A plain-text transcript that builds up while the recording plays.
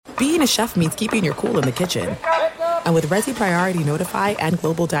being a chef means keeping your cool in the kitchen. And with Resi Priority Notify and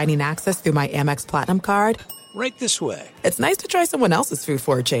Global Dining Access through my Amex Platinum card, right this way. It's nice to try someone else's food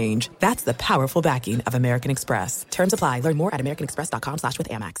for a change. That's the powerful backing of American Express. Terms apply. Learn more at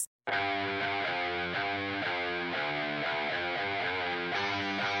americanexpress.com/withAmex.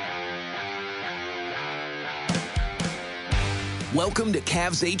 Welcome to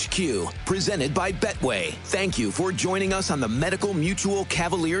CavsHQ, presented by Betway. Thank you for joining us on the Medical Mutual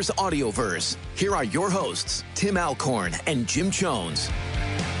Cavaliers Audioverse. Here are your hosts, Tim Alcorn and Jim Chones.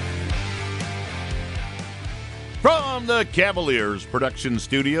 From the Cavaliers production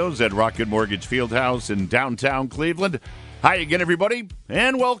studios at Rocket Mortgage Fieldhouse in downtown Cleveland. Hi again, everybody,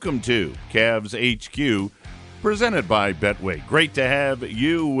 and welcome to CavsHQ, presented by Betway. Great to have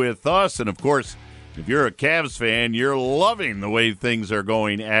you with us, and of course, if you're a Cavs fan, you're loving the way things are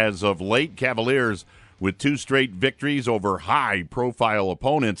going as of late. Cavaliers with 2 straight victories over high-profile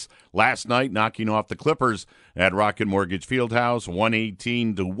opponents last night, knocking off the Clippers at Rocket Mortgage Fieldhouse,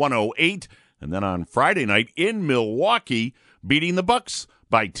 118-108. And then on Friday night in Milwaukee, beating the Bucks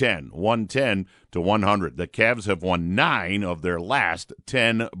by 10, 110-100. The Cavs have won 9 of their last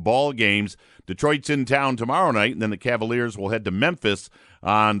 10 ball games. Detroit's in town tomorrow night, and then the Cavaliers will head to Memphis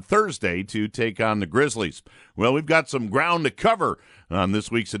on Thursday to take on the Grizzlies. Well, we've got some ground to cover on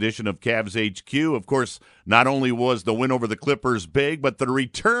this week's edition of CavsHQ. Of course, not only was the win over the Clippers big, but the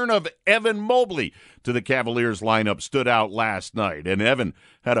return of Evan Mobley to the Cavaliers lineup stood out last night. And Evan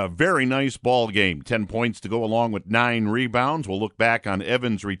had a very nice ball game, 10 points to go along with 9 rebounds. We'll look back on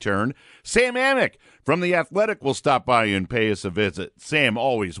Evan's return. Sam Amick from The Athletic will stop by and pay us a visit. Sam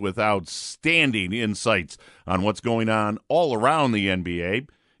always with outstanding insights on what's going on all around the NBA.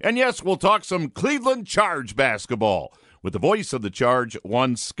 And yes, we'll talk some Cleveland Charge basketball with the voice of the Charge,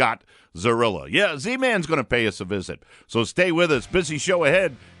 one Scott Zarilla. Yeah, Z-Man's going to pay us a visit. So stay with us. Busy show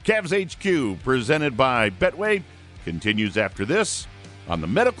ahead. CavsHQ, presented by Betway, continues after this on the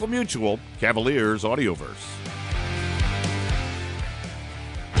Medical Mutual Cavaliers Audioverse.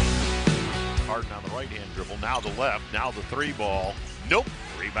 Harden on the right-hand dribble, now the left, now the 3 ball. Nope,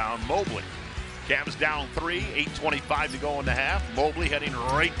 rebound Mobley. Cavs down 3, 8:25 to go in the half. Mobley heading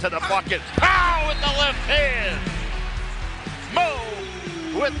right to the bucket. Pow in the left hand. Mo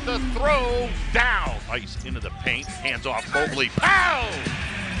with the throw down. Ice into the paint, hands off Mobley. Pow!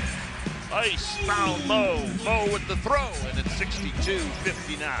 Ice found Mo. Mo with the throw, and it's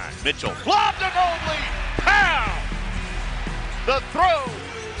 62-59. Mitchell, lob to Mobley. Pow! The throw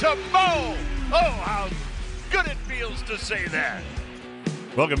to Mo. Oh, how good it feels to say that.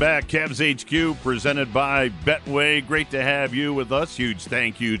 Welcome back, CavsHQ, presented by Betway. Great to have you with us. Huge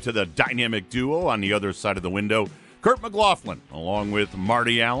thank you to the dynamic duo on the other side of the window, Kurt McLaughlin, along with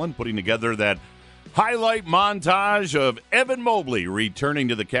Marty Allen, putting together that highlight montage of Evan Mobley returning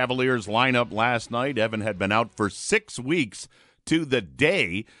to the Cavaliers lineup last night. Evan had been out for 6 weeks to the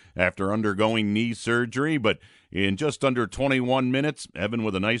day after undergoing knee surgery, but in just under 21 minutes, Evan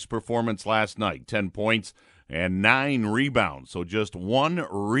with a nice performance last night, 10 points and 9 rebounds. So just 1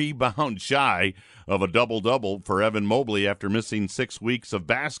 rebound shy of a double-double for Evan Mobley after missing 6 weeks of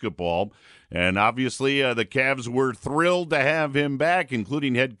basketball. And obviously the Cavs were thrilled to have him back,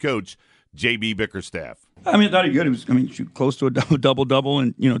 including head coach J.B. Bickerstaff. I thought he good. He was, close to a double-double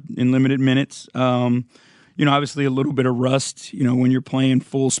and, in limited minutes. Obviously a little bit of rust, when you're playing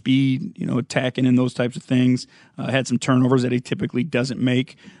full speed, attacking and those types of things. Had some turnovers that he typically doesn't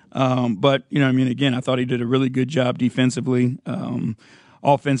make. But, again, I thought he did a really good job defensively.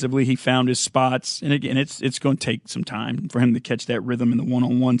 Offensively, he found his spots. And, again, it's going to take some time for him to catch that rhythm in the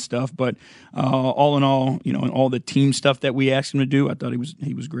one-on-one stuff. But all in all, and all the team stuff that we asked him to do, I thought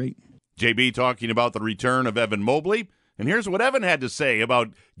he was great. JB talking about the return of Evan Mobley. And here's what Evan had to say about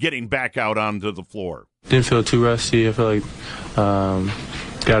getting back out onto the floor. Didn't feel too rusty. I feel like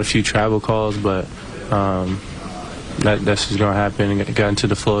got a few travel calls, but that's just going to happen. Got into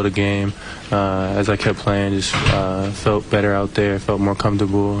the flow of the game. As I kept playing, just felt better out there, felt more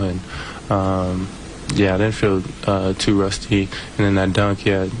comfortable. And, I didn't feel too rusty. And then that dunk,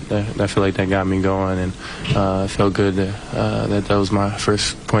 I feel like that got me going. And felt good that was my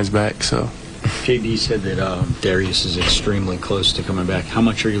first points back. So. JB said that Darius is extremely close to coming back. How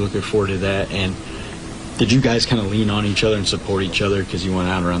much are you looking forward to that? And did you guys kind of lean on each other and support each other because you went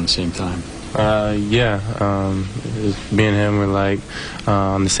out around the same time? Me and him were like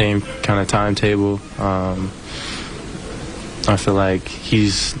on the same kind of timetable. I feel like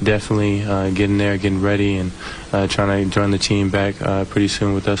he's definitely getting there, getting ready, and trying to join the team back pretty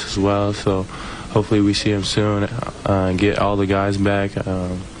soon with us as well. So hopefully we see him soon and get all the guys back.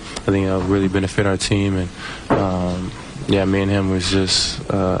 I think it'll really benefit our team, and Yeah, me and him was just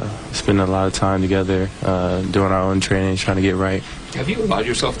spending a lot of time together, doing our own training, trying to get right. Have you allowed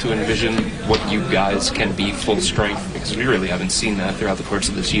yourself to envision what you guys can be full strength? Because we really haven't seen that throughout the course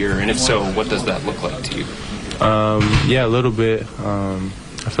of this year. And if so, what does that look like to you? Yeah, a little bit.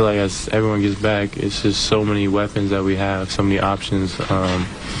 I feel like as everyone gets back, it's just so many weapons that we have, so many options, a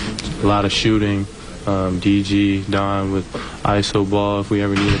lot of shooting. DG, Don with ISO ball if we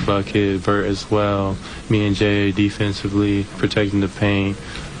ever need a bucket, Vert as well, me and Jay defensively, protecting the paint,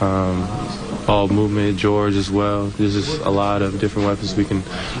 ball movement, George as well. There's just a lot of different weapons we can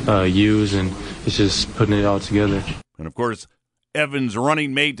use, and it's just putting it all together. And, of course, Evan's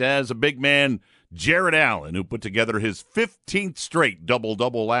running mate as a big man, Jared Allen, who put together his 15th straight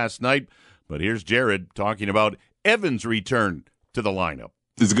double-double last night. But here's Jared talking about Evan's return to the lineup.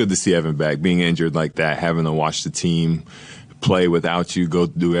 It's good to see Evan back. Being injured like that, having to watch the team play without you, go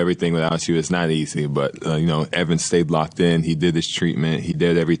do everything without you, it's not easy. But, Evan stayed locked in. He did his treatment. He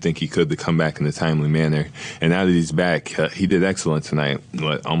did everything he could to come back in a timely manner. And now that he's back, he did excellent tonight.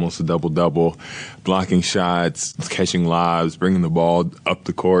 Almost a double-double, blocking shots, catching lobs, bringing the ball up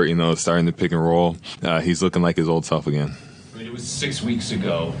the court, starting to pick and roll. He's looking like his old self again. It was 6 weeks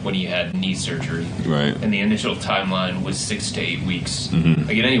ago when he had knee surgery. Right. And the initial timeline was 6 to 8 weeks. Mm-hmm.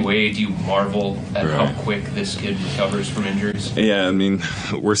 Like, in any way, do you marvel at how quick this kid recovers from injuries? Yeah, I mean,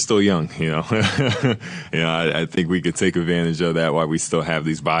 we're still young, I think we could take advantage of that while we still have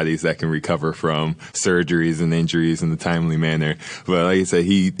these bodies that can recover from surgeries and injuries in a timely manner. But like I said,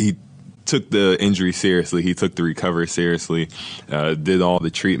 he took the injury seriously. He took the recovery seriously, did all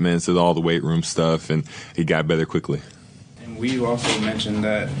the treatments, did all the weight room stuff, and he got better quickly. We also mentioned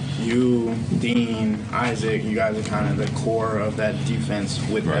that you, Dean, Isaac, you guys are kind of the core of that defense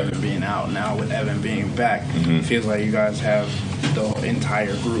with Evan being out. Now with Evan being back, it feels like you guys have the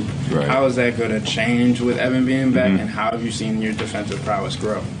entire group. Right. How is that going to change with Evan being back, and how have you seen your defensive prowess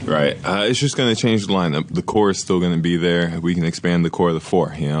grow? Right. It's just going to change the lineup. The core is still going to be there. We can expand the core of the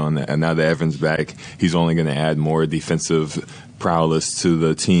four, and now that Evan's back, he's only going to add more defensive prowess to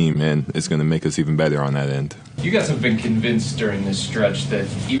the team, and it's going to make us even better on that end. You guys have been convinced during this stretch that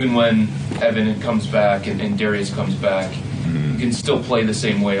even when Evan comes back and Darius comes back, you can still play the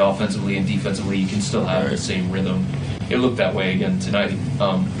same way offensively and defensively. You can still have the same rhythm. It looked that way again tonight.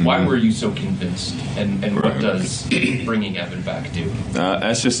 Why were you so convinced, and what does bringing Evan back do?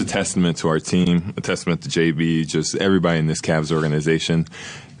 That's just a testament to our team, a testament to JB, just everybody in this Cavs organization.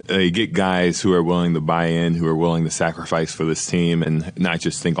 You get guys who are willing to buy in, who are willing to sacrifice for this team and not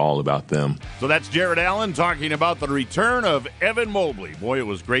just think all about them. So that's Jared Allen talking about the return of Evan Mobley. Boy, it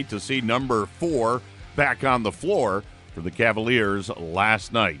was great to see number 4 back on the floor for the Cavaliers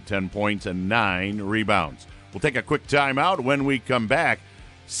last night. 10 points and 9 rebounds. We'll take a quick timeout. When we come back,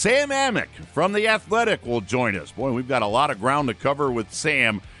 Sam Amick from The Athletic will join us. Boy, we've got a lot of ground to cover with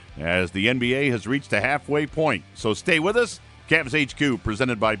Sam as the NBA has reached a halfway point. So stay with us. CavsHQ,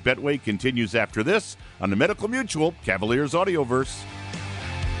 presented by Betway, continues after this on the Medical Mutual Cavaliers Audioverse.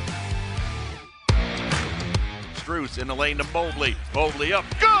 Strus in the lane to Mobley. Mobley up.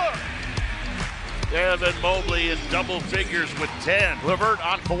 Good! Evan Mobley in double figures with 10. Levert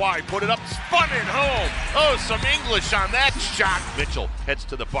on Kawhi. Put it up. Spun it home. Oh, some English on that shot. Mitchell heads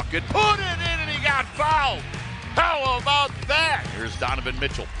to the bucket. Put it in, and he got fouled. How about that? Here's Donovan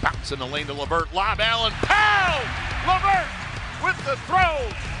Mitchell. Bounce in the lane to Levert. Lob Allen. Pound! Levert with the throw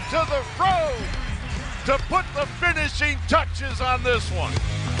to the road to put the finishing touches on this one.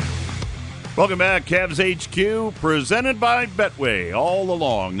 Welcome back, CavsHQ, presented by Betway. All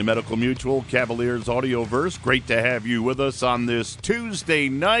along the Medical Mutual Cavaliers Audioverse. Great to have you with us on this Tuesday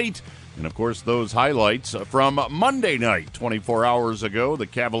night. And, of course, those highlights from Monday night, 24 hours ago, the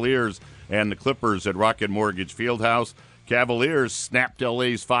Cavaliers and the Clippers at Rocket Mortgage Fieldhouse. Cavaliers snapped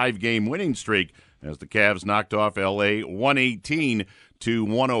LA's 5-game winning streak as the Cavs knocked off LA 118 to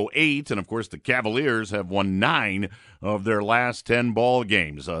 108. And, of course, the Cavaliers have won 9 of their last 10 ball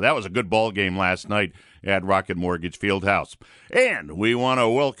games. That was a good ball game last night at Rocket Mortgage Fieldhouse. And we want to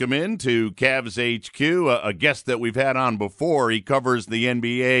welcome into CavsHQ a guest that we've had on before. He covers the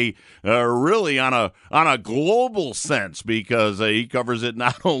NBA really on a global sense because he covers it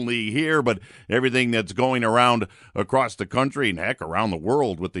not only here but everything that's going around across the country and heck around the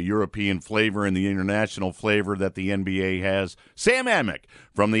world with the European flavor and the international flavor that the NBA has. Sam Amick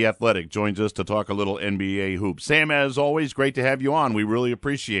from The Athletic joins us to talk a little NBA hoops. Sam, as always, great to have you on. We really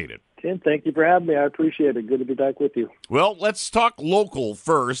appreciate it. Tim, thank you for having me. I appreciate it. Good to be back with you. Well, let's talk local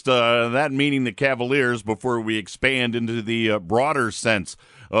first, that meaning the Cavaliers, before we expand into the broader sense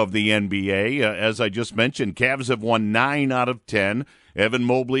of the NBA. As I just mentioned, Cavs have won 9 out of 10, Evan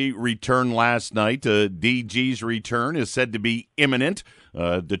Mobley returned last night. DG's return is said to be imminent.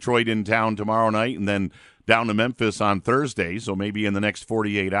 Detroit in town tomorrow night, and then down to Memphis on Thursday, so maybe in the next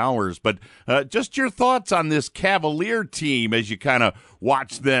 48 hours. But just your thoughts on this Cavalier team as you kind of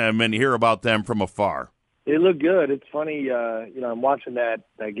watch them and hear about them from afar. They look good. It's funny, I'm watching that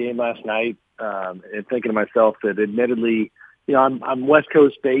game last night and thinking to myself that admittedly, I'm West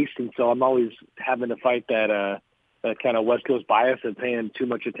Coast based, and so I'm always having to fight that kind of West Coast bias of paying too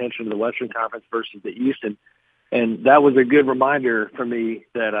much attention to the Western Conference versus the East. And that was a good reminder for me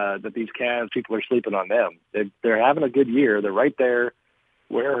that these Cavs, people are sleeping on them. They're having a good year. They're right there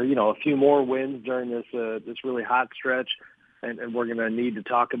where, a few more wins during this really hot stretch, and we're going to need to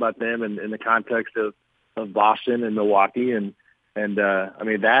talk about them in the context of Boston and Milwaukee. And I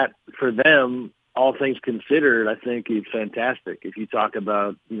mean, that for them, all things considered, I think is fantastic. If you talk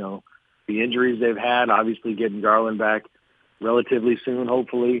about, the injuries they've had, obviously getting Garland back relatively soon,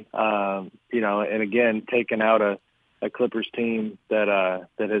 hopefully, and again, taking out a Clippers team that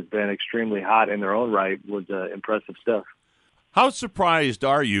has been extremely hot in their own right was impressive stuff. How surprised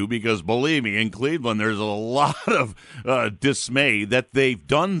are you? Because believe me, in Cleveland, there's a lot of dismay that they've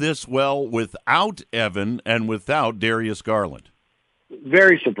done this well without Evan and without Darius Garland.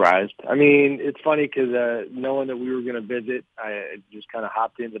 Very surprised. I mean, it's funny because knowing that we were going to visit, I just kind of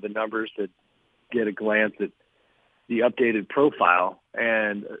hopped into the numbers to get a glance at the updated profile.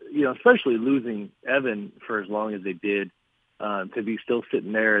 And, especially losing Evan for as long as they did, to be still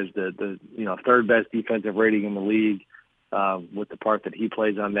sitting there as the third best defensive rating in the league, with the part that he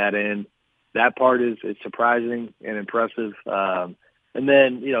plays on that end. That part is surprising and impressive. And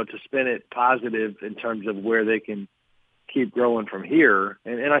then, to spin it positive in terms of where they can keep growing from here.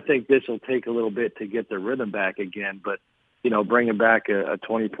 And I think this will take a little bit to get their rhythm back again. But, bringing back a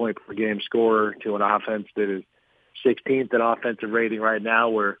 20-point per game scorer to an offense that is 16th in offensive rating right now,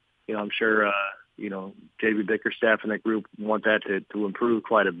 where, I'm sure, J.B. Bickerstaff and that group want that to improve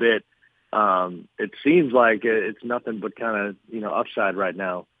quite a bit. It seems like it's nothing but kind of, upside right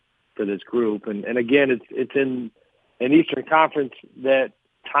now for this group. And again, it's in an Eastern Conference that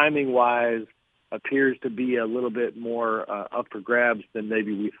timing-wise appears to be a little bit more up for grabs than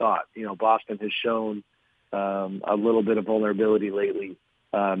maybe we thought. Boston has shown a little bit of vulnerability lately.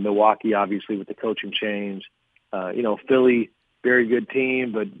 Milwaukee, obviously, with the coaching change. Philly, very good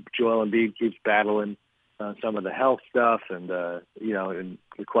team, but Joel Embiid keeps battling some of the health stuff and and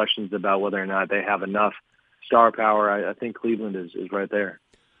the questions about whether or not they have enough star power. I think Cleveland is right there.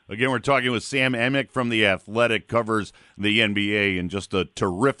 Again, we're talking with Sam Amick from The Athletic, covers the NBA in just a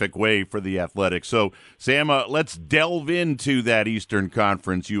terrific way for The Athletic. So, Sam, let's delve into that Eastern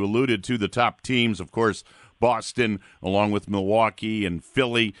Conference. You alluded to the top teams, of course, Boston, along with Milwaukee and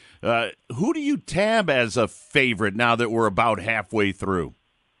Philly. Who do you tab as a favorite now that we're about halfway through?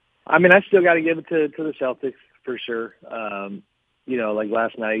 I mean, I still got to give it to the Celtics for sure. Like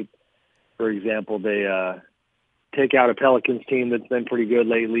last night, for example, they take out a Pelicans team that's been pretty good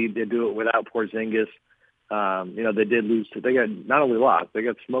lately. They do it without Porzingis. They did lose. They got not only lost, they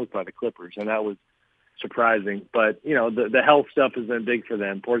got smoked by the Clippers, and that was surprising. But, the health stuff has been big for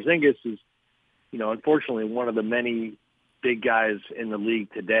them. Porzingis is, unfortunately one of the many big guys in the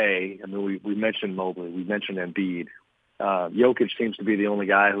league today. I mean, we mentioned Mobley. We mentioned Embiid. Jokic seems to be the only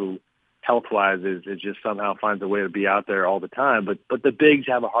guy who, health-wise, is just somehow finds a way to be out there all the time. But the bigs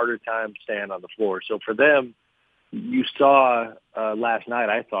have a harder time staying on the floor. So for them, you saw last night,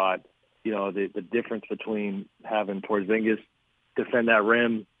 I thought, the difference between having Porzingis defend that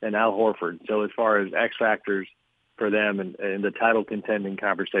rim and Al Horford. So as far as X factors for them and the title contending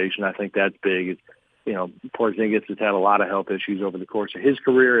conversation, I think that's big. Porzingis has had a lot of health issues over the course of his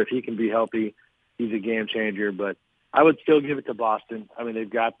career. If he can be healthy, he's a game changer. But I would still give it to Boston. I mean, they've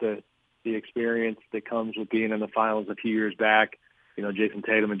got the experience that comes with being in the finals a few years back. Jason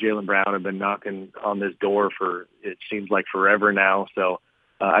Tatum and Jaylen Brown have been knocking on this door for, it seems like, forever now. So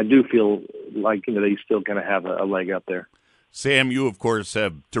I do feel like, they still going to have a leg up there. Sam, you, of course,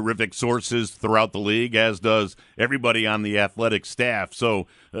 have terrific sources throughout the league, as does everybody on the athletic staff. So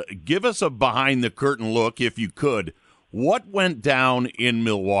give us a behind-the-curtain look, if you could. What went down in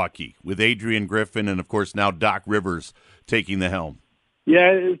Milwaukee with Adrian Griffin and, of course, now Doc Rivers taking the helm?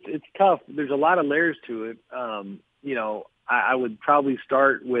 Yeah, it's tough. There's a lot of layers to it. I would probably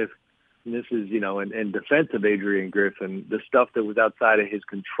start with, and this is, in defense of Adrian Griffin, the stuff that was outside of his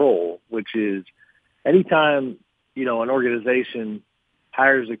control, which is anytime, an organization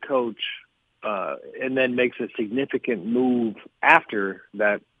hires a coach and then makes a significant move after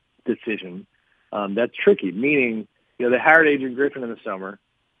that decision, that's tricky. Meaning, they hired Adrian Griffin in the summer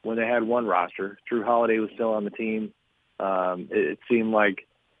when they had one roster. Drew Holiday was still on the team. It seemed like,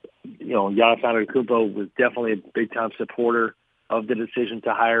 Giannis Antetokounmpo was definitely a big-time supporter of the decision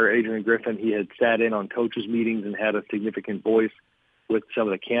to hire Adrian Griffin. He had sat in on coaches' meetings and had a significant voice with some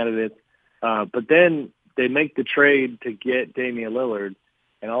of the candidates. But then they make the trade to get Damian Lillard,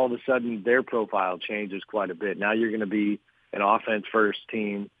 and all of a sudden their profile changes quite a bit. Now you're going to be an offense-first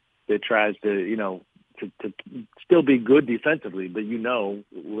team that tries to, to still be good defensively, but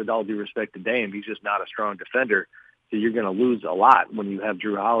with all due respect to Dame, he's just not a strong defender. So you're going to lose a lot when you have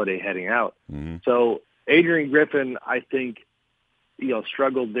Drew Holiday heading out. Mm-hmm. So Adrian Griffin, I think,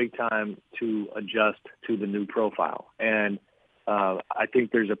 struggled big time to adjust to the new profile. And I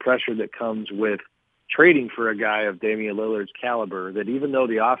think there's a pressure that comes with trading for a guy of Damian Lillard's caliber that even though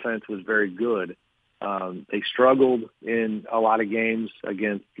the offense was very good, they struggled in a lot of games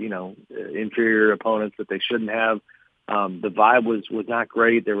against, inferior opponents that they shouldn't have. The vibe was not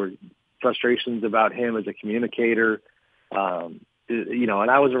great. There were frustrations about him as a communicator. And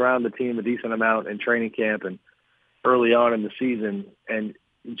I was around the team a decent amount in training camp and early on in the season. And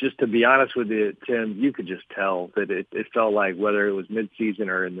just to be honest with you, Tim, you could just tell that it felt like whether it was midseason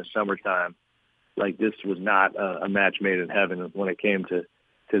or in the summertime, like this was not a match made in heaven when it came to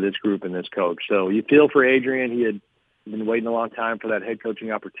this group and this coach. So you feel for Adrian. He had been waiting a long time for that head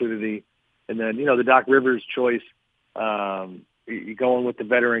coaching opportunity. And then, the Doc Rivers choice, going with the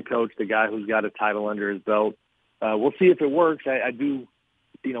veteran coach, the guy who's got a title under his belt. We'll see if it works. I do,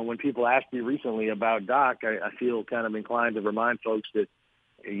 when people ask me recently about Doc, I feel kind of inclined to remind folks that,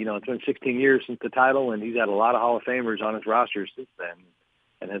 it's been 16 years since the title, and he's had a lot of Hall of Famers on his roster since then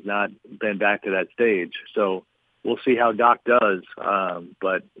and has not been back to that stage. So we'll see how Doc does.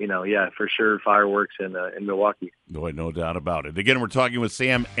 But, for sure, fireworks in Milwaukee. No doubt about it. Again, we're talking with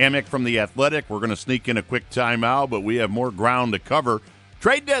Sam Amick from The Athletic. We're going to sneak in a quick timeout, but we have more ground to cover.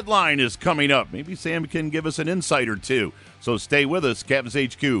 Trade deadline is coming up. Maybe Sam can give us an insight or two. So stay with us.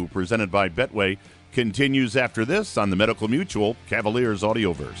 CavsHQ, presented by Betway, continues after this on the Medical Mutual Cavaliers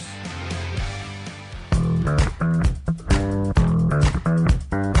Audioverse.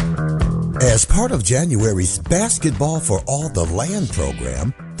 As part of January's Basketball for All the Land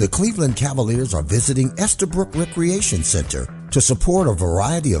program, the Cleveland Cavaliers are visiting Estabrook Recreation Center to support a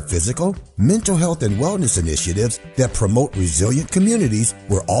variety of physical, mental health, and wellness initiatives that promote resilient communities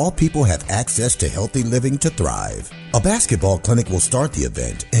where all people have access to healthy living to thrive. A basketball clinic will start the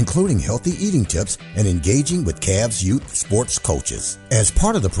event, including healthy eating tips and engaging with Cavs youth sports coaches. As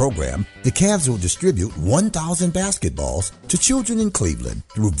part of the program, the Cavs will distribute 1,000 basketballs to children in Cleveland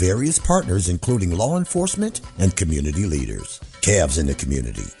through various partners, including law enforcement and community leaders. Cavs in the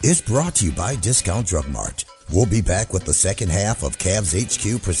Community is brought to you by Discount Drug Mart. We'll be back with the second half of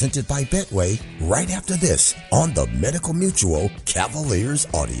CavsHQ presented by Betway right after this on the Medical Mutual Cavaliers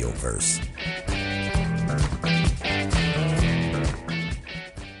Audioverse.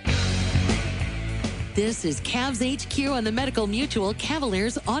 This is CavsHQ on the Medical Mutual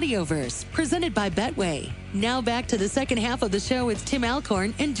Cavaliers Audioverse, presented by Betway. Now back to the second half of the show with Tim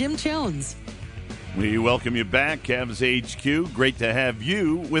Alcorn and Jim Chones. We welcome you back, CavsHQ. Great to have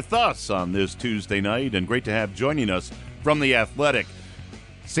you with us on this Tuesday night, and great to have joining us from The Athletic,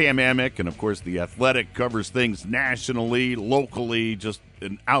 Sam Amick. And, of course, The Athletic covers things nationally, locally, just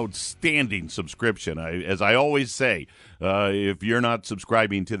an outstanding subscription. As I always say, if you're not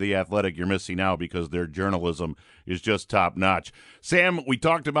subscribing to The Athletic, you're missing out because their journalism is just top-notch. Sam, we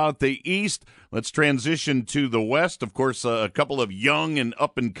talked about the East. Let's transition to the West. Of course, a couple of young and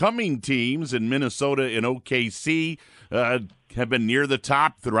up-and-coming teams in Minnesota and OKC have been near the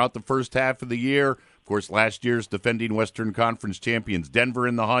top throughout the first half of the year. Of course, last year's defending Western Conference champions, Denver,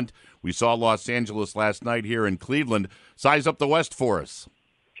 in the hunt. We saw Los Angeles last night here in Cleveland. Size up the West for us.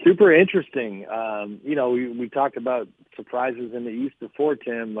 Super interesting. We talked about surprises in the East before,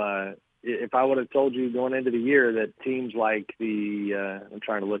 Tim. If I would have told you going into the year that teams like I'm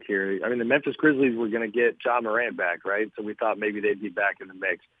trying to look here. I mean, the Memphis Grizzlies were going to get Ja Morant back, right? So we thought maybe they'd be back in the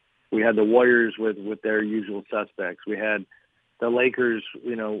mix. We had the Warriors with their usual suspects. We had the Lakers,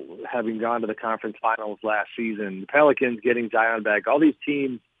 having gone to the conference finals last season. The Pelicans getting Zion back. All these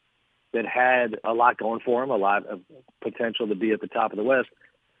teams that had a lot going for them, a lot of potential to be at the top of the West,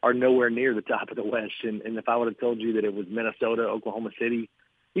 are nowhere near the top of the West. And if I would have told you that it was Minnesota, Oklahoma City,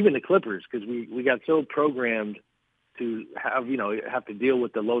 even the Clippers, because we got so programmed to have to deal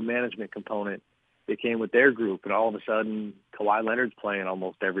with the load management component that came with their group, and all of a sudden Kawhi Leonard's playing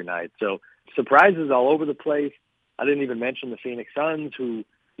almost every night. So surprises all over the place. I didn't even mention the Phoenix Suns, who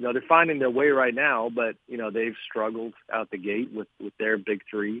they're finding their way right now, but they've struggled out the gate with their big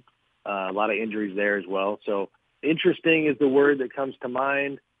three. A lot of injuries there as well. So interesting is the word that comes to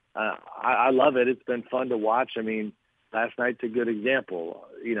mind. I love it. It's been fun to watch. I mean, last night's a good example.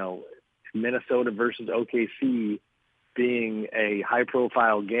 Minnesota versus OKC being a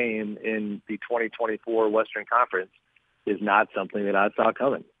high-profile game in the 2024 Western Conference is not something that I saw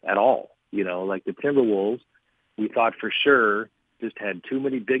coming at all. Like the Timberwolves, we thought for sure just had too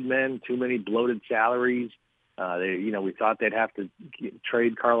many big men, too many bloated salaries. We thought they'd have to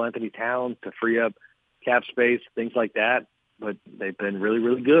trade Karl Anthony Towns to free up cap space, things like that. But they've been really,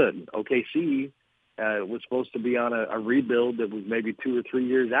 really good. OKC was supposed to be on a rebuild that was maybe 2 or 3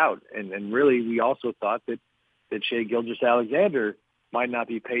 years out. And really, we also thought that Shai Gilgeous-Alexander might not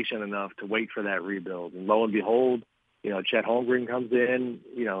be patient enough to wait for that rebuild. And lo and behold, Chet Holmgren comes in,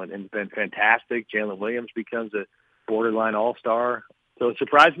 and been fantastic. Jalen Williams becomes a borderline all-star. So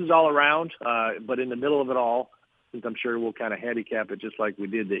surprises all around, but in the middle of it all, since I'm sure we'll kind of handicap it just like we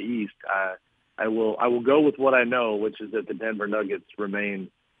did the East, I will go with what I know, which is that the Denver Nuggets remain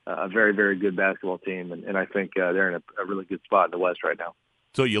a very, very good basketball team, and I think they're in a really good spot in the West right now.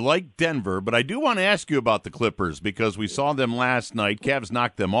 So you like Denver, but I do want to ask you about the Clippers because we saw them last night. Cavs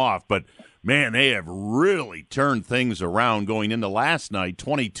knocked them off, but, man, they have really turned things around going into last night,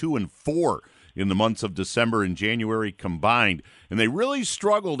 22-4 in the months of December and January combined. And they really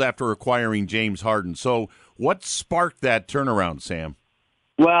struggled after acquiring James Harden. So what sparked that turnaround, Sam?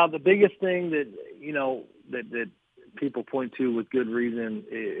 Well, the biggest thing that, that people point to with good reason,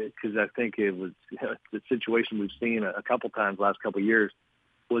 because I think it was the situation we've seen a couple times last couple of years,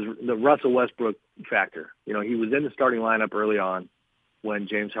 was the Russell Westbrook factor. He was in the starting lineup early on when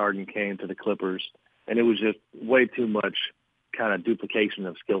James Harden came to the Clippers, and it was just way too much kind of duplication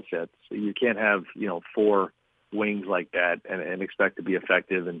of skill sets. So you can't have, 4 wings like that and expect to be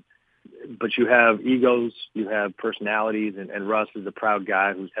effective. But you have egos, you have personalities, and Russ is a proud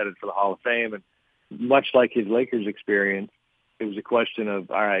guy who's headed for the Hall of Fame. And much like his Lakers experience, it was a question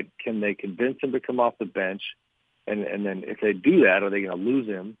of, all right, can they convince him to come off the bench? And then if they do that, are they going to lose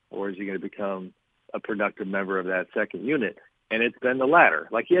him, or is he going to become a productive member of that second unit? And it's been the latter.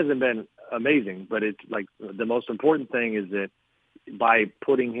 Like, he hasn't been amazing, but it's like the most important thing is that by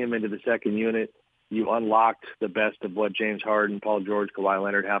putting him into the second unit, you unlocked the best of what James Harden, Paul George, Kawhi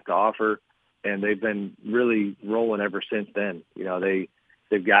Leonard have to offer, and they've been really rolling ever since then.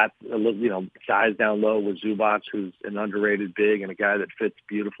 They've got a little, size down low with Zubac, who's an underrated big and a guy that fits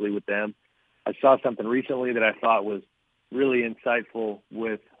beautifully with them. I saw something recently that I thought was really insightful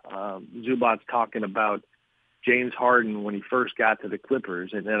with Zubac talking about James Harden when he first got to the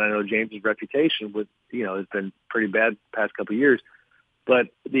Clippers. And then I know James's reputation has been pretty bad the past couple of years. But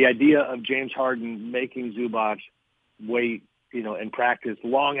the idea of James Harden making Zubac wait, and practice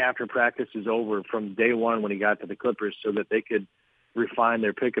long after practice is over from day one when he got to the Clippers so that they could refine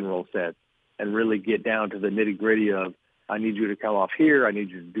their pick and roll sets and really get down to the nitty gritty of, I need you to come off here, I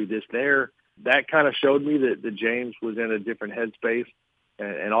need you to do this there. That kind of showed me that James was in a different headspace,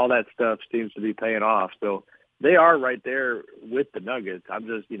 and all that stuff seems to be paying off. So they are right there with the Nuggets. I'm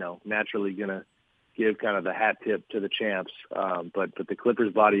just, naturally going to give kind of the hat tip to the champs. But the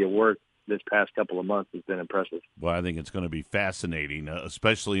Clippers' body of work this past couple of months has been impressive. Well, I think it's going to be fascinating,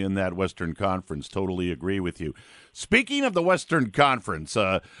 especially in that Western Conference. Totally agree with you. Speaking of the Western Conference,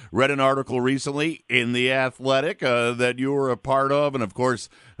 read an article recently in The Athletic that you were a part of, and of course,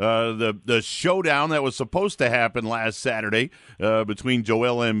 the showdown that was supposed to happen last Saturday between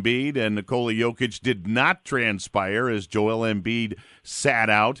Joel Embiid and Nikola Jokic did not transpire as Joel Embiid sat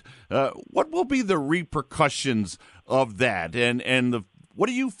out. What will be the repercussions of that, and what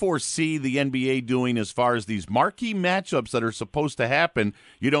do you foresee the NBA doing as far as these marquee matchups that are supposed to happen?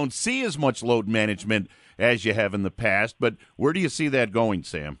 You don't see as much load management as you have in the past, but where do you see that going,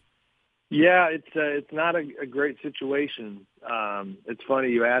 Sam? Yeah, it's not a great situation. It's funny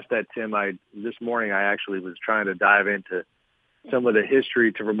you asked that, Tim. This morning I actually was trying to dive into some of the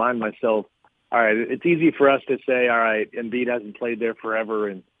history to remind myself, all right, it's easy for us to say, all right, Embiid hasn't played there forever,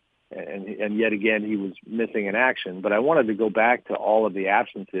 and yet again he was missing in action. But I wanted to go back to all of the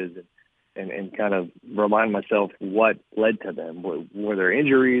absences and kind of remind myself what led to them. Were there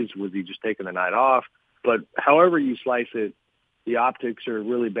injuries? Was he just taking the night off? But however you slice it, the optics are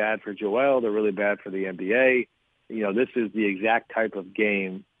really bad for Joel. They're really bad for the NBA. This is the exact type of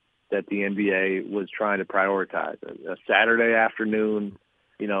game that the NBA was trying to prioritize. A Saturday afternoon,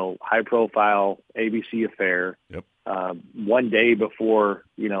 high-profile ABC affair. Yep. One day before,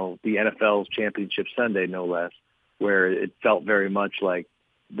 the NFL's championship Sunday, no less, where it felt very much like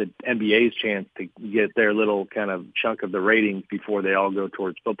the NBA's chance to get their little kind of chunk of the ratings before they all go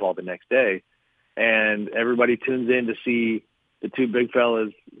towards football the next day. And everybody tunes in to see the two big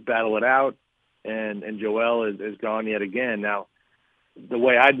fellas battle it out, and Joel is gone yet again. Now, the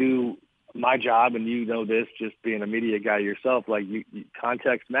way I do my job, and you know this, just being a media guy yourself, like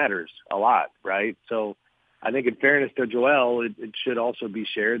context matters a lot, right? So I think in fairness to Joel, it should also be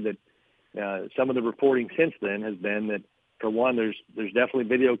shared that some of the reporting since then has been that, for one, there's definitely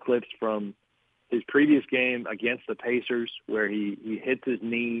video clips from his previous game against the Pacers where he hits his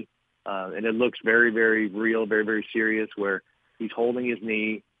knee, and it looks very, very real, very, very serious, where he's holding his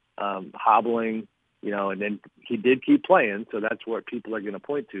knee, hobbling, and then he did keep playing, so that's what people are going to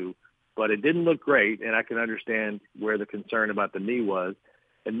point to. But it didn't look great, and I can understand where the concern about the knee was.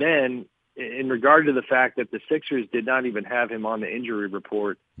 And then in regard to the fact that the Sixers did not even have him on the injury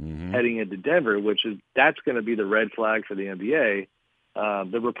report heading into Denver, that's going to be the red flag for the NBA.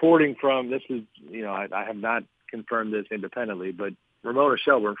 The reporting from this is, I have not confirmed this independently, but Ramona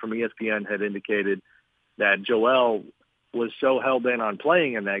Shelburne from ESPN had indicated that Joel was so hell-bent on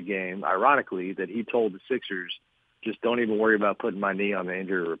playing in that game, ironically, that he told the Sixers, just don't even worry about putting my knee on the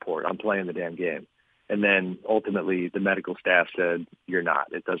injury report. I'm playing the damn game. And then ultimately the medical staff said, you're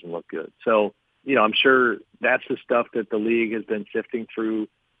not. It doesn't look good. So, I'm sure that's the stuff that the league has been sifting through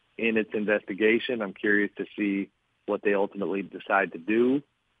in its investigation. I'm curious to see what they ultimately decide to do.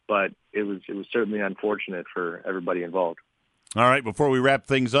 But it was certainly unfortunate for everybody involved. All right, before we wrap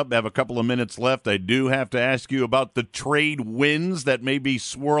things up, I have a couple of minutes left. I do have to ask you about the trade winds that may be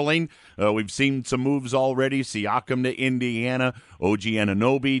swirling. We've seen some moves already. Siakam to Indiana, OG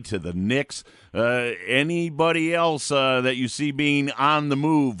Anunoby to the Knicks. Anybody else that you see being on the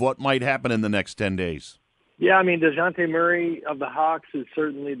move? What might happen in the next 10 days? Yeah, DeJounte Murray of the Hawks is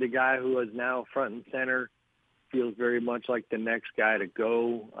certainly the guy who is now front and center. Feels very much like the next guy to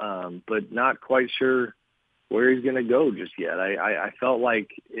go, but not quite sure where he's going to go just yet. I felt like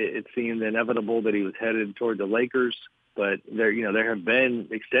it seemed inevitable that he was headed toward the Lakers, but there have been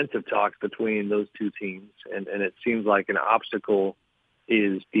extensive talks between those two teams, and it seems like an obstacle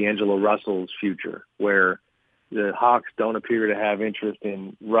is D'Angelo Russell's future, where the Hawks don't appear to have interest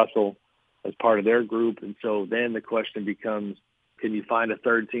in Russell as part of their group, and so then the question becomes, can you find a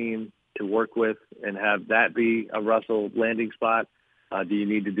third team to work with and have that be a Russell landing spot? Do you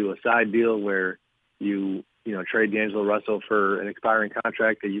need to do a side deal where you trade D'Angelo Russell for an expiring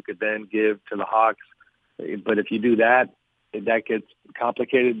contract that you could then give to the Hawks? But if you do that gets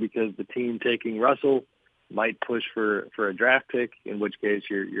complicated because the team taking Russell might push for a draft pick, in which case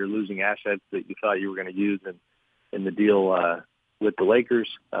you're losing assets that you thought you were going to use in the deal with the Lakers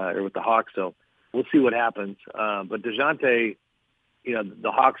or with the Hawks. So we'll see what happens. But DeJounte,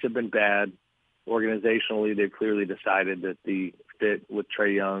 the Hawks have been bad. Organizationally, they've clearly decided that the fit with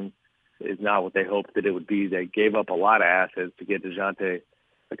Trae Young is not what they hoped that it would be. They gave up a lot of assets to get DeJounte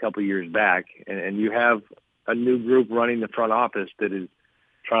a couple years back. And you have a new group running the front office that is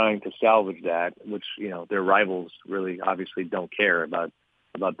trying to salvage that, which, their rivals really obviously don't care about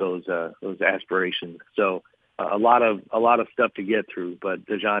those aspirations. So a lot of stuff to get through, but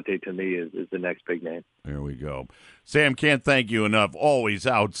DeJounte to me is the next big name. There we go. Sam, can't thank you enough. Always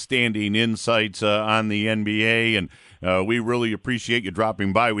outstanding insights on the NBA, and we really appreciate you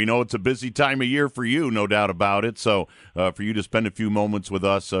dropping by. We know it's a busy time of year for you, no doubt about it. So for you to spend a few moments with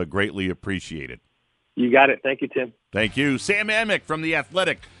us, greatly appreciate it. You got it. Thank you, Tim. Thank you. Sam Amick from The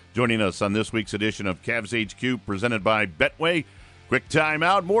Athletic joining us on this week's edition of CavsHQ presented by Betway. Quick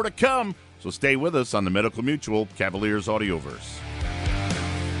timeout, more to come. So stay with us on the Medical Mutual Cavaliers Audioverse.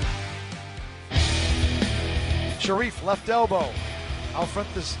 Sharif, left elbow. Out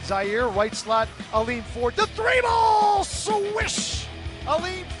front this Zaire, right slot, Aleem Ford. The three ball, swish!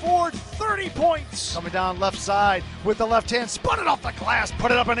 Aleem Ford, 30 points. Coming down left side with the left hand, spun it off the glass,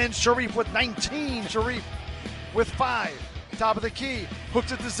 put it up and in. Sharif with 19. Sharif with 5. Top of the key,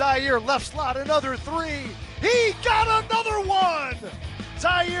 hooks it to Zaire, left slot, another 3. He got another one!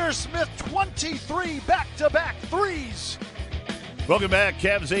 Zaire Smith, 23 back-to-back threes. Welcome back,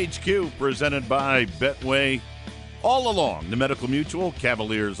 CavsHQ, presented by Betway. All along the Medical Mutual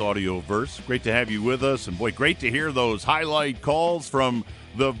Cavaliers Audioverse. Great to have you with us, and boy, great to hear those highlight calls from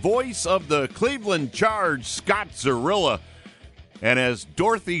the voice of the Cleveland Charge, Scott Zarilla. And as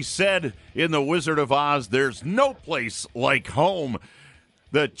Dorothy said in The Wizard of Oz, there's no place like home.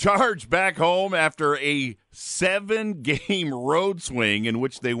 The Charge back home after a 7-game road swing in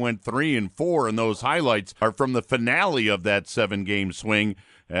which they went 3-4, and those highlights are from the finale of that 7-game swing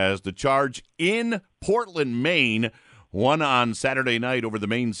as the Charge in Portland, Maine, won on Saturday night over the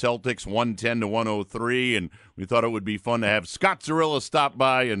Maine Celtics 110-103, and we thought it would be fun to have Scott Zarilla stop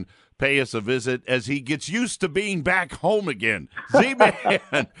by and pay us a visit as he gets used to being back home again.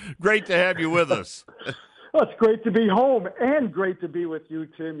 Z-Man, great to have you with us. Well, it's great to be home and great to be with you,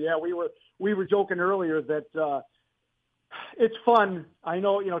 Tim. Yeah, we were joking earlier that It's fun. I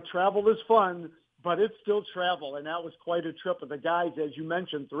know, travel is fun, but it's still travel, and that was quite a trip. And the guys, as you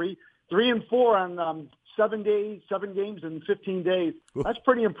mentioned, 3 and 4 on 7 games in 15 days. That's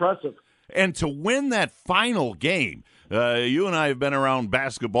pretty impressive. And to win that final game, you and I have been around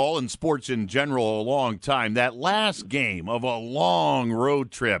basketball and sports in general a long time. That last game of a long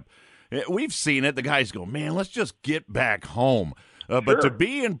road trip, we've seen it. The guys go, man, let's just get back home. But to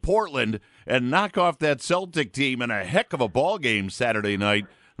be in Portland and knock off that Celtic team in a heck of a ball game Saturday night,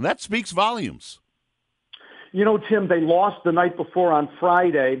 that speaks volumes. Tim, they lost the night before on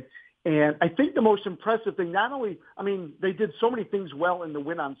Friday. And I think the most impressive thing, they did so many things well in the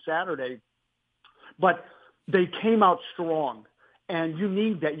win on Saturday, but they came out strong. And you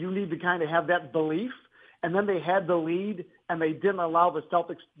need that. You need to kind of have that belief. And then they had the lead, and they didn't allow the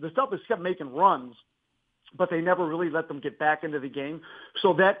Celtics. The Celtics kept making runs, but they never really let them get back into the game.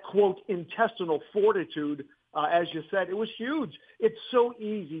 So that, quote, intestinal fortitude, as you said, it was huge. It's so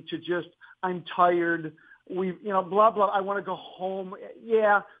easy to just, I'm tired, blah, blah, I want to go home.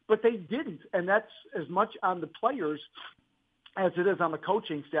 Yeah, but they didn't. And that's as much on the players as it is on the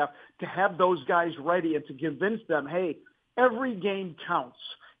coaching staff to have those guys ready and to convince them, hey, every game counts.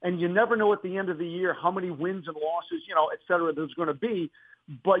 And you never know at the end of the year how many wins and losses, et cetera, there's going to be.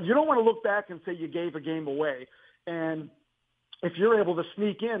 But you don't want to look back and say you gave a game away. And if you're able to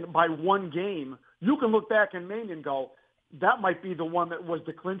sneak in by one game, you can look back in Maine and go, that might be the one that was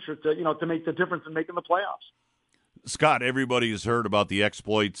the clincher to make the difference in making the playoffs. Scott, everybody's heard about the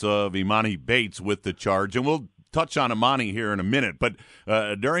exploits of Imani Bates with the Charge, and we'll touch on Imani here in a minute. But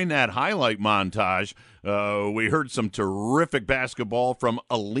during that highlight montage, we heard some terrific basketball from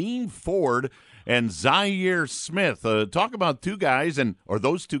Aleem Ford and Zaire Smith. Talk about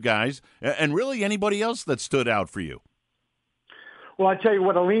those two guys, and really anybody else that stood out for you. Well, I tell you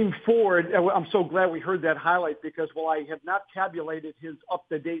what, Aleem Ford, I'm so glad we heard that highlight because while I have not tabulated his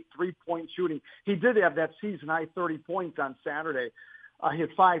up-to-date three-point shooting, he did have that season-high 30 points on Saturday. He hit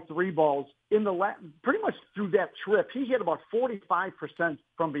 5 3-balls in pretty much through that trip. He hit about 45%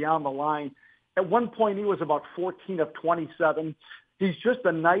 from beyond the line. At one point, he was about 14 of 27. He's just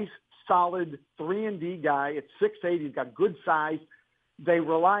a nice, solid 3-and-D guy. At 6'8", he's got good size. They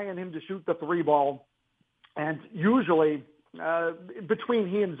rely on him to shoot the 3-ball, and usually between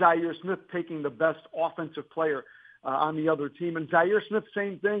he and Zaire Smith taking the best offensive player on the other team. And Zaire Smith,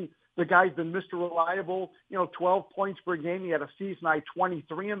 same thing. The guy's been Mr. Reliable, 12 points per game. He had a season-high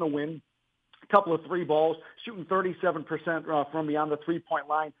 23 in the win, a couple of 3-balls, shooting 37% from beyond the three-point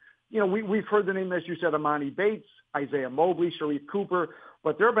line. We've heard the name, as you said, Imani Bates, Isaiah Mobley, Sharif Cooper,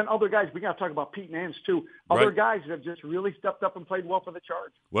 but there have been other guys. We got to talk about Pete Nance, too. Other guys that have just really stepped up and played well for the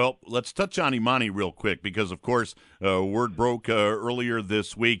Charge. Well, let's touch on Imani real quick because, of course, word broke earlier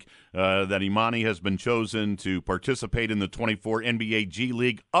this week that Imani has been chosen to participate in the 24 NBA G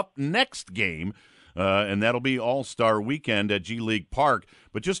League Up Next game, and that'll be All-Star Weekend at G League Park.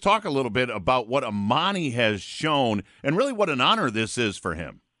 But just talk a little bit about what Imani has shown and really what an honor this is for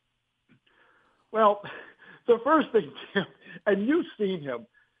him. Well, the first thing, Tim, and you've seen him,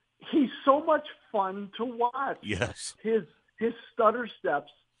 he's so much fun to watch. Yes. His stutter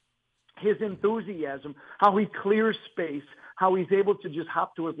steps, his enthusiasm, how he clears space, how he's able to just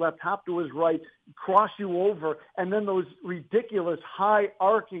hop to his left, hop to his right, cross you over, and then those ridiculous high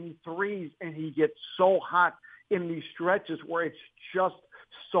arcing threes, and he gets so hot in these stretches where it's just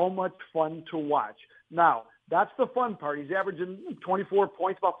so much fun to watch. Now, that's the fun part. He's averaging 24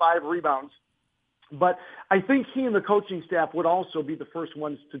 points, about 5 rebounds. But I think he and the coaching staff would also be the first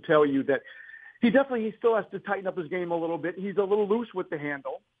ones to tell you that he still has to tighten up his game a little bit. He's a little loose with the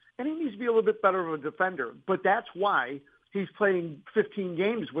handle, and he needs to be a little bit better of a defender. But that's why he's playing 15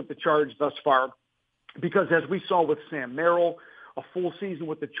 games with the Charge thus far, because as we saw with Sam Merrill, a full season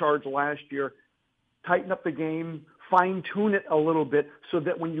with the Charge last year, tighten up the game, fine-tune it a little bit so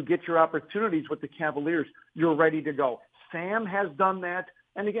that when you get your opportunities with the Cavaliers, you're ready to go. Sam has done that.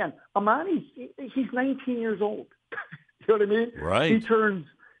 And again, Imani, he's 19 years old. You know what I mean? Right. He turns,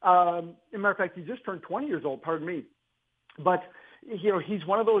 as a matter of fact, he just turned 20 years old, pardon me. But, he's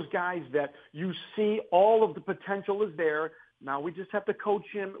one of those guys that you see all of the potential is there. Now we just have to coach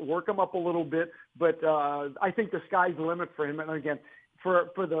him, work him up a little bit. But I think the sky's the limit for him. And again,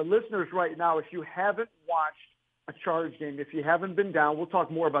 for the listeners right now, if you haven't watched a Charge game, if you haven't been down, we'll talk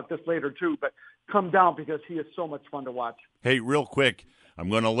more about this later too, but come down because he is so much fun to watch. Hey, real quick, I'm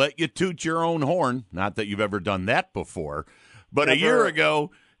going to let you toot your own horn. Not that you've ever done that before. But a year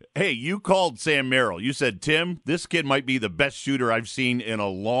ago, hey, you called Sam Merrill. You said, Tim, this kid might be the best shooter I've seen in a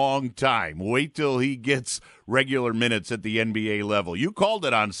long time. Wait till he gets regular minutes at the NBA level. You called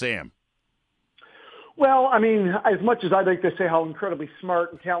it on Sam. Well, I mean, as much as I'd like to say how incredibly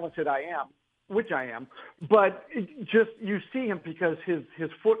smart and talented I am, which I am, but you see him because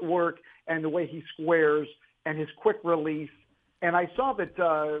his footwork and the way he squares and his quick release. And I saw that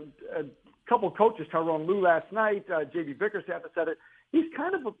a couple of coaches, Tyrone Lue last night, J.B. Bickerstaff said it. He's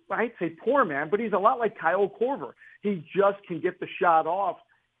kind of, I'd say poor man, but he's a lot like Kyle Korver. He just can get the shot off.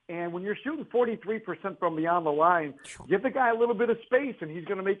 And when you're shooting 43% from beyond the line, give the guy a little bit of space, and he's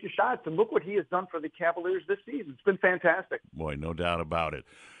going to make you shots. And look what he has done for the Cavaliers this season. It's been fantastic. Boy, no doubt about it.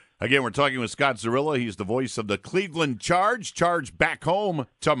 Again, we're talking with Scott Zarilla. He's the voice of the Cleveland Charge. Charge back home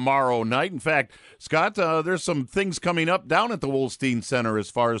tomorrow night. In fact, Scott, there's some things coming up down at the Wolstein Center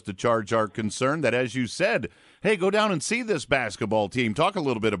as far as the Charge are concerned that, as you said, hey, go down and see this basketball team. Talk a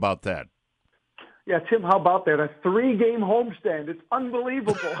little bit about that. Yeah, Tim, how about that? A 3-game homestand. It's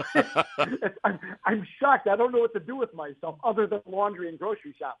unbelievable. I'm shocked. I don't know what to do with myself other than laundry and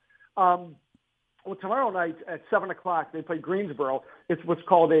grocery shop. Well, tomorrow night at 7 o'clock, they play Greensboro. It's what's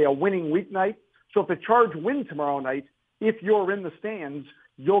called a winning weeknight. So if the Charge win tomorrow night, if you're in the stands,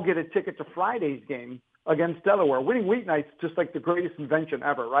 you'll get a ticket to Friday's game against Delaware. Winning weeknight's just like the greatest invention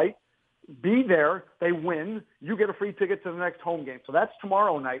ever, right? Be there. They win. You get a free ticket to the next home game. So that's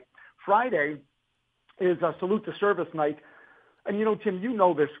tomorrow night. Friday is a salute to service night. And, Tim, you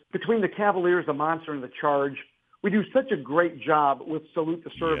know this. Between the Cavaliers, the Monster, and the Charge, we do such a great job with salute to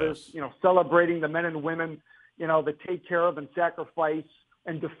service, yes. Celebrating the men and women, that take care of and sacrifice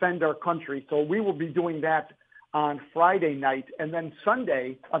and defend our country. So we will be doing that on Friday night. And then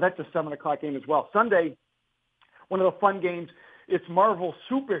Sunday, that's a 7 o'clock game as well. Sunday, one of the fun games, it's Marvel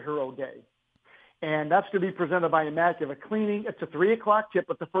Superhero Day. And that's going to be presented by Immaculate Cleaning. It's a 3 o'clock tip,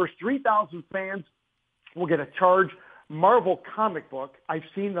 but the first 3,000 fans will get a Charge Marvel comic book. I've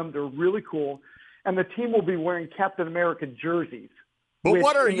seen them. They're really cool. And the team will be wearing Captain America jerseys. But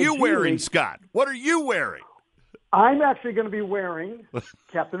what are you wearing, Scott? What are you wearing? I'm actually going to be wearing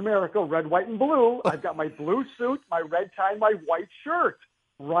Captain America, red, white, and blue. I've got my blue suit, my red tie, my white shirt.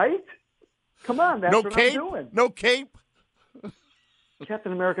 Right? Come on, that's what I'm doing. No cape?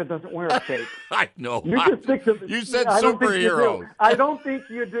 Captain America doesn't wear a cape. I know. You said superhero. I don't think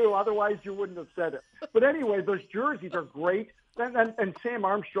you do. Otherwise, you wouldn't have said it. But anyway, those jerseys are great. And Sam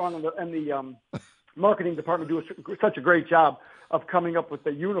Armstrong and the marketing department do such a great job of coming up with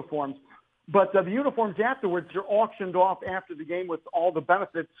the uniforms. But the uniforms afterwards are auctioned off after the game with all the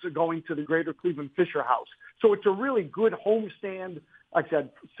benefits going to the Greater Cleveland Fisher House. So it's a really good homestand. Like I said,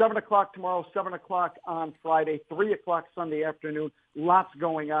 7 o'clock tomorrow, 7 o'clock on Friday, 3 o'clock Sunday afternoon. Lots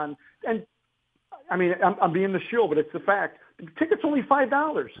going on. And, I mean, I'm being the shill, but it's the fact. The ticket's only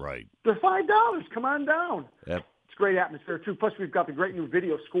 $5. Right. They're $5. Come on down. Yep. It's great atmosphere, too. Plus, we've got the great new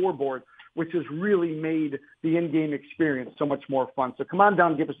video scoreboard, which has really made the in-game experience so much more fun. So come on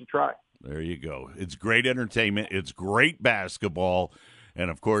down and give us a try. There you go. It's great entertainment. It's great basketball. And,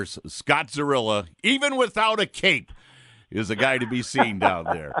 of course, Scott Zarilla, even without a cape, is a guy to be seen down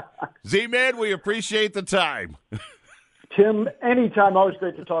there. Z-Man, we appreciate the time. Tim, anytime. Always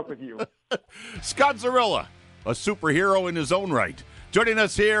great to talk with you. Scott Zarilla, a superhero in his own right, joining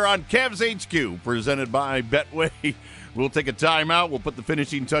us here on CavsHQ, presented by Betway. We'll take a timeout. We'll put the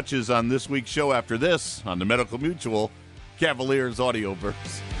finishing touches on this week's show after this on the Medical Mutual Cavaliers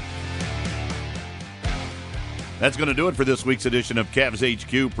Audioverse. That's going to do it for this week's edition of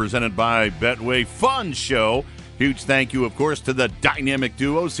CavsHQ, presented by Betway. Fun show. Huge thank you, of course, to the dynamic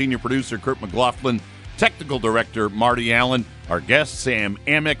duo, senior producer Kurt McLaughlin, technical director Marty Allen, our guest Sam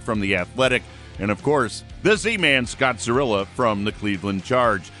Amick from The Athletic, and, of course, the Z-Man Scott Zarilla from the Cleveland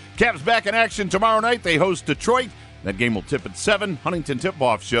Charge. Cavs back in action tomorrow night. They host Detroit. That game will tip at 7. Huntington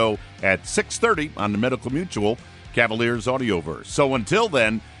Tip-Off Show at 6:30 on the Medical Mutual Cavaliers Audioverse. So until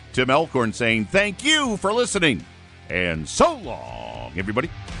then, Tim Alcorn saying thank you for listening, and so long, everybody.